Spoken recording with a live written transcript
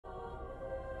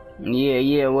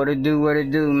Yeah, what it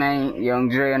do, man? Young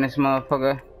Dre on this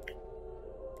motherfucker.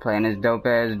 Playing this dope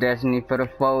ass Destiny for the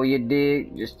foe, you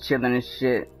dig? Just chilling and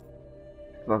shit.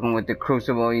 Fucking with the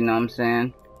Crucible, you know what I'm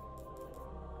saying?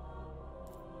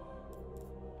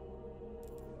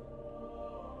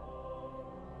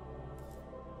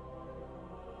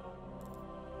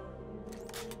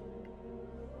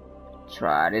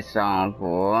 Try this on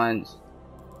for once.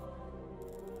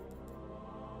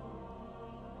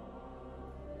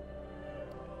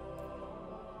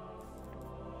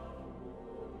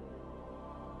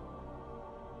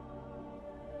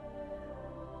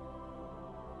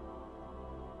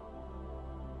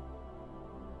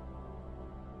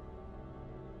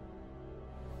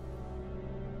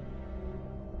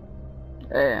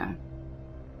 Yeah.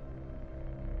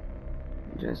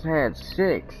 Just had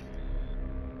 6.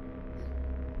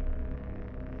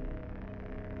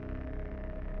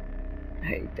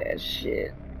 Hate that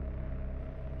shit.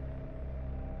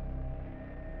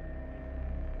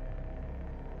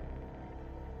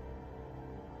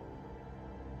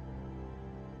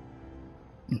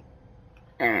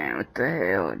 Man, what the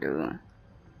hell, dude?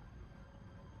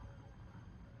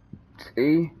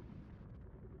 See?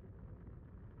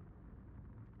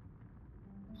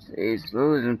 See, it's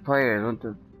losing players. What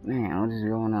the... Man, what is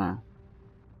going on?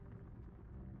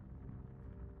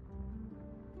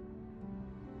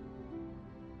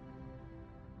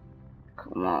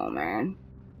 Come on, man.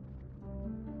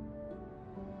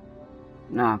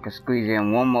 Nah, I can squeeze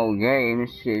in one more game.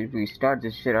 This shit, we start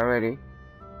this shit already.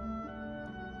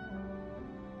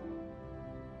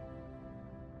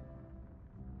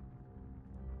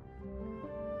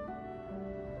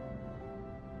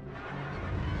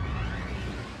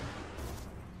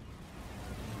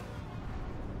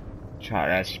 Try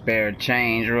that spare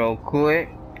change real quick.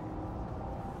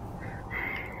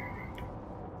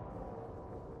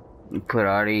 Put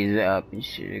all these up and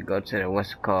shit. Go to the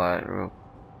what's it called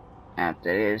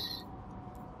after this.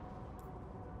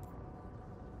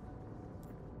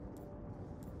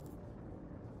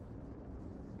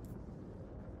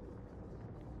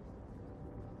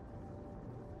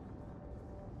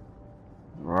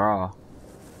 Raw.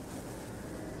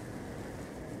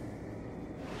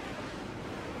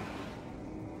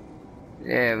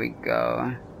 There we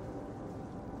go.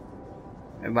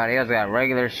 Everybody else got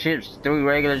regular ships, 3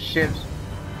 regular ships,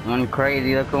 1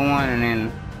 crazy looking one, and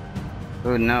then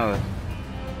who knows?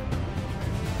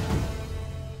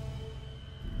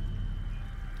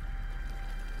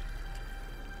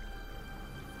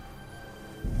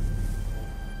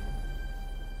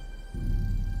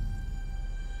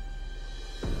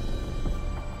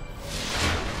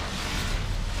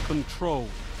 Control.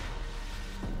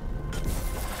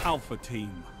 Alpha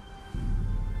Team.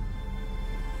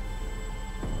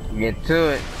 Get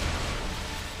to it.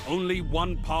 Only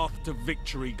one path to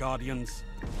victory, Guardians.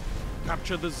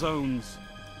 Capture the zones.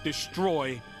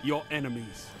 Destroy your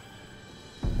enemies.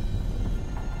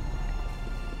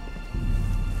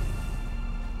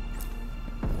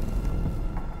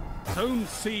 Zone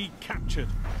C captured.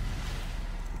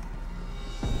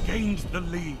 Gains the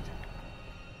lead.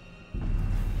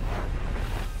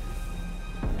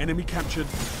 Enemy captured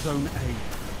Zone A.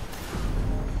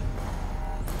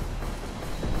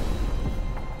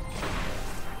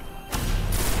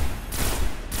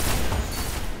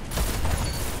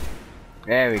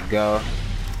 There we go.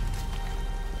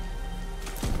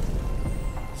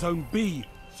 Zone B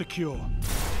secure.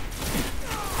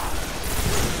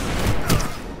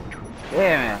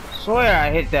 Yeah, man. I swear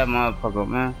I hit that motherfucker,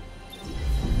 man.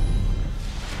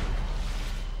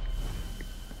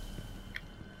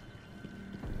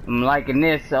 I'm liking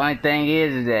this. The only thing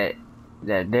is that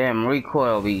damn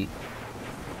recoil be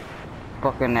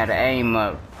fucking that aim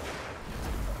up.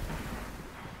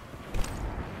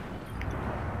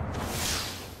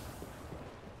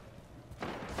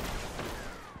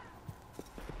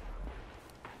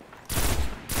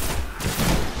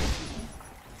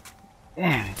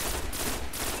 Damn it.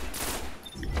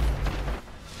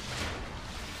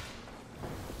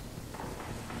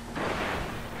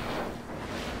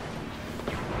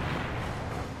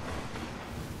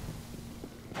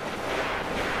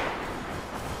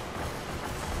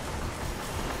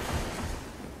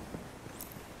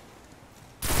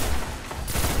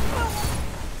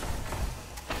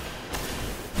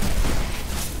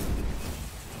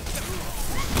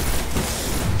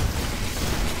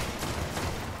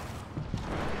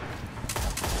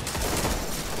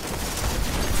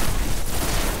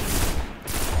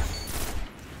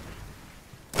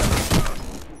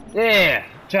 Yeah,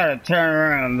 try to turn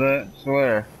around, but I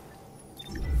swear.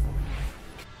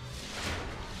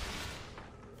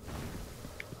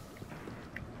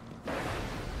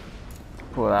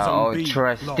 Pull our Zone old B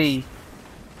trusty. lost.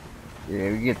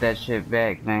 Yeah, we get that shit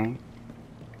back, man.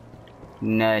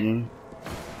 Nothing.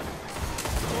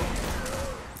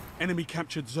 Enemy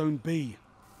captured Zone B.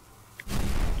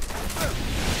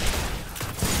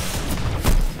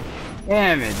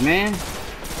 Damn it, man.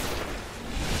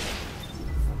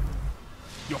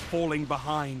 You're falling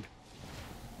behind.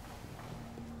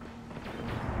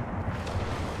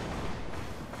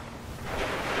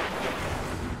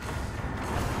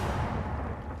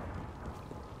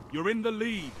 You're in the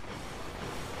lead.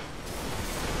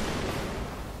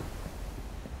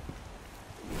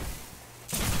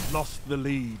 Lost the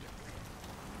lead.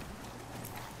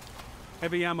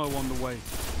 Heavy ammo on the way.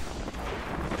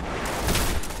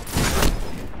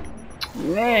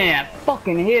 Man, I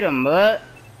fucking hit him, bud.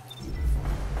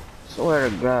 Swear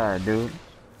to God, dude.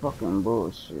 Fucking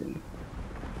bullshit.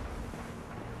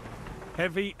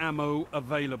 Heavy ammo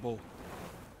available.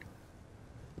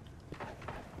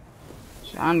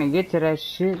 Trying to get to that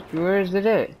shit. Where is it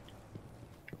at?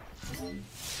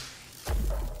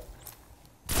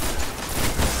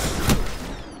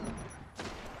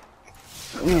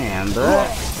 Damn,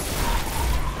 bud.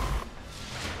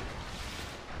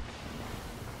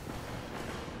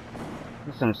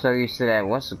 I'm so used to that.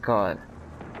 What's it called?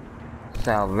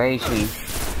 Salvation.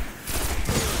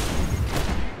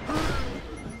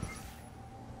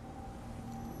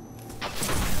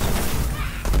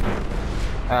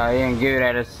 He didn't give it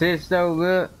that assist though,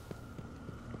 good.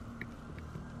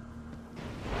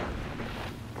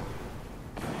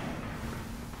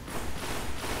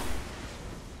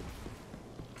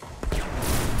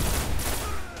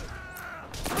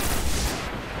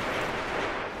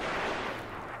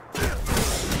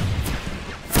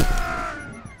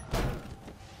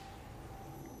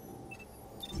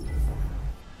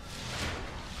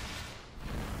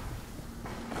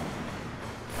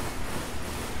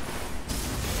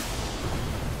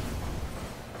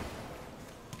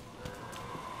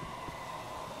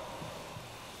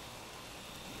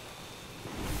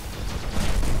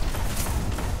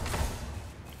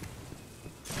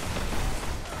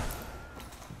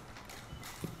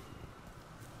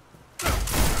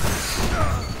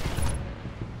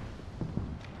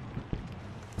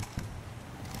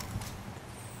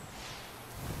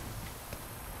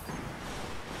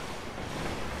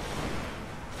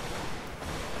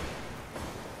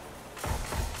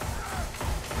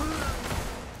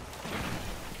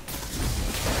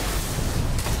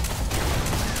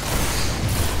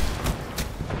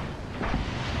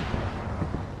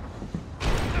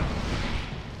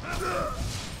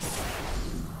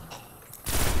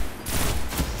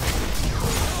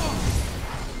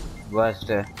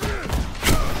 Buster.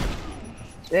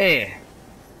 There.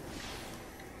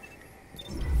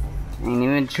 Ain't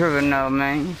even tripping no,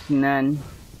 man. It's nothing.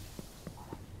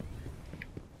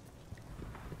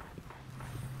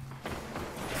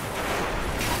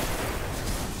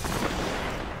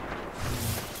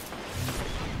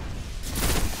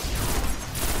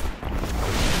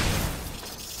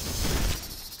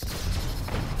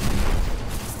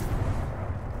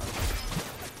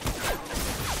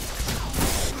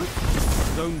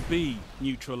 Zone B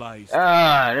neutralized. They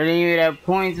didn't give you that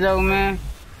points though, man.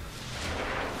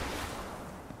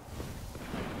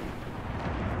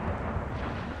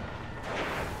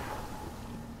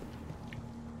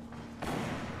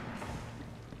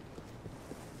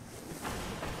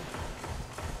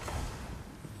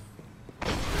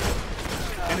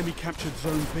 Enemy captured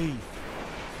Zone B.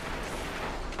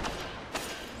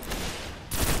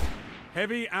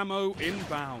 Heavy ammo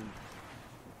inbound.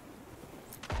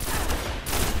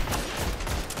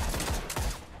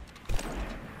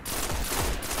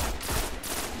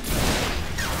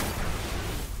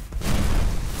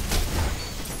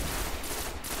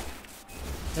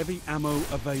 Heavy ammo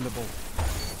available.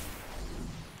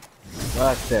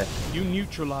 Buster. You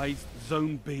neutralized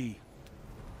Zone B.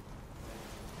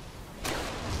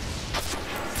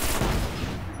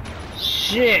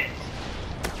 Shit.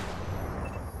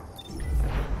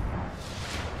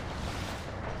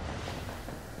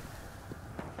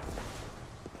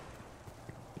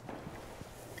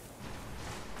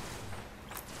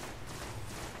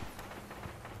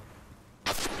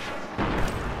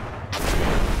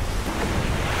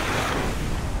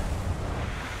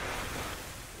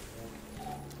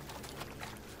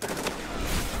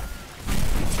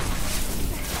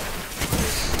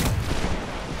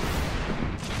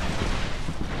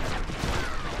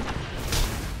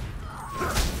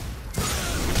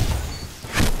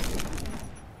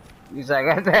 He's like,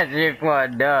 I got that shit for a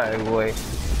dog, boy.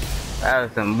 That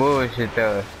was some bullshit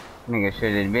though. Nigga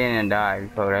should have been and died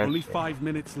before that Only shit. 5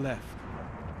 minutes left.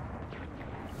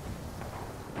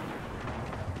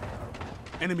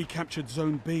 Enemy captured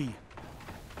Zone B.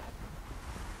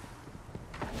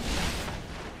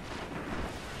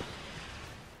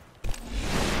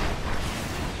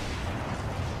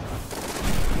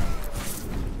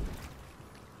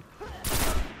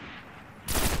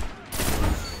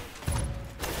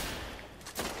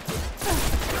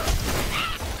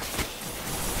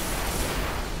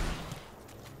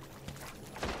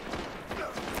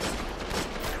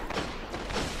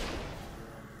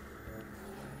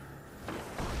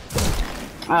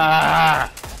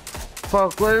 Ah,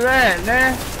 fuck with that,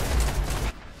 man.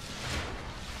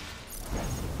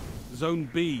 Zone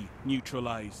B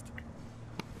neutralized.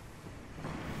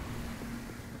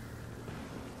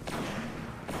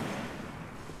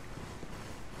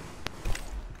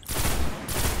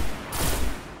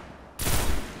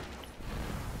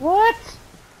 What?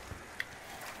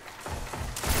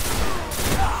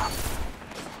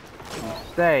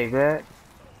 Stay, man.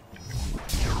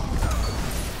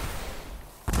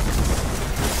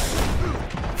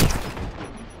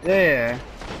 Yeah.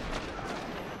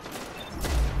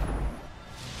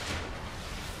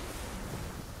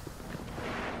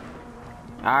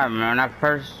 I remember when I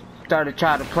first started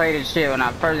trying to play this shit, when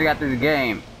I first got this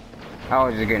game, I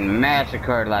was just getting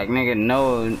massacred, like nigga,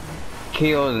 no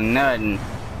kills and nothing.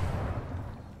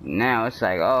 Now it's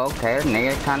like, oh, okay, this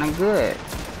nigga kinda good.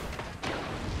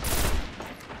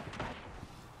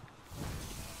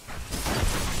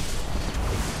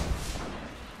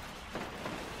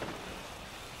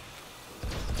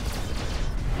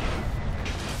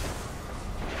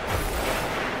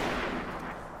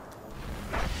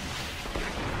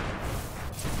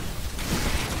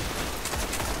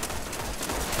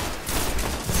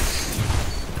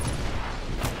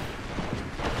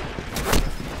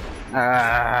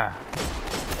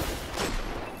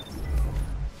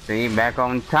 See, back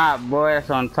on top, boy. That's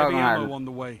what I'm talking Heavy ammo about. on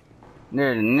the way.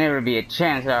 There'd never be a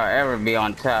chance I'll ever be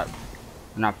on top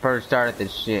when I first started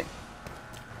this shit.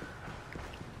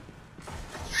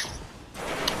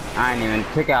 I ain't even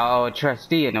took out old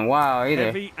trustee in a while either.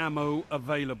 Heavy ammo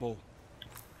available.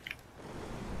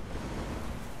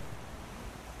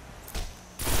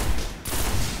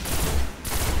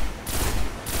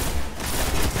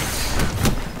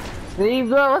 See,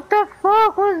 bro, what the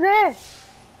fuck was that?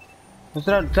 That's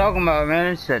what I'm talking about, man.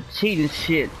 It's a cheating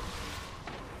shit.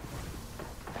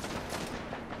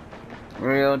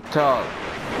 Real talk.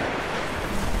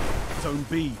 Zone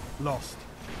B lost.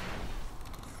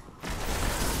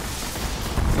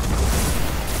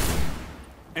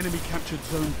 Enemy captured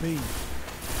Zone B.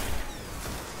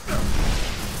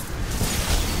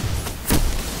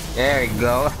 There we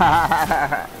go.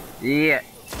 Yeah,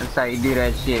 that's how you do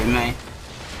that shit, man.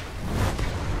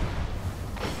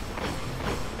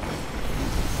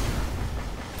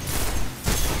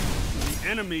 The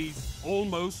enemies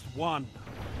almost won.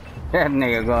 That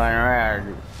nigga going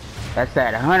around. That's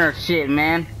that hunter shit,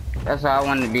 man. That's why I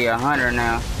want to be a hunter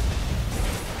now.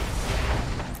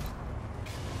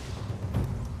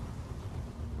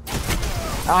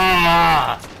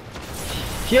 Ah,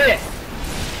 shit.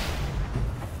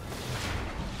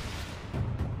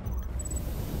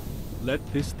 Let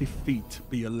this defeat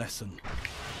be a lesson.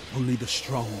 Only the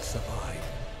strong survive.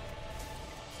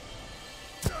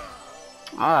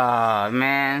 Oh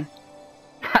man.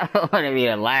 I don't want to be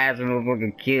the last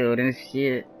motherfucker killed and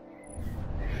shit.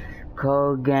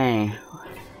 Cold game.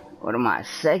 What am I,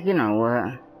 second or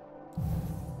what?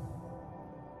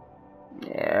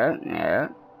 Yeah.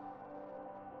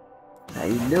 How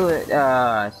you do it?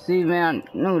 See, man,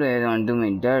 I knew they don't do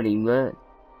me dirty, but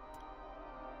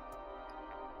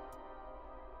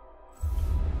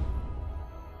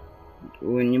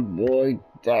doing your boy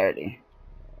dirty.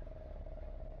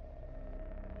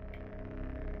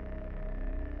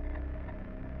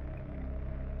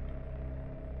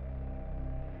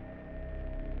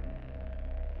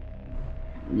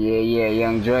 Yeah,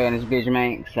 Young Dre and this bitch,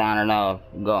 man, signing off.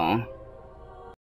 Gone.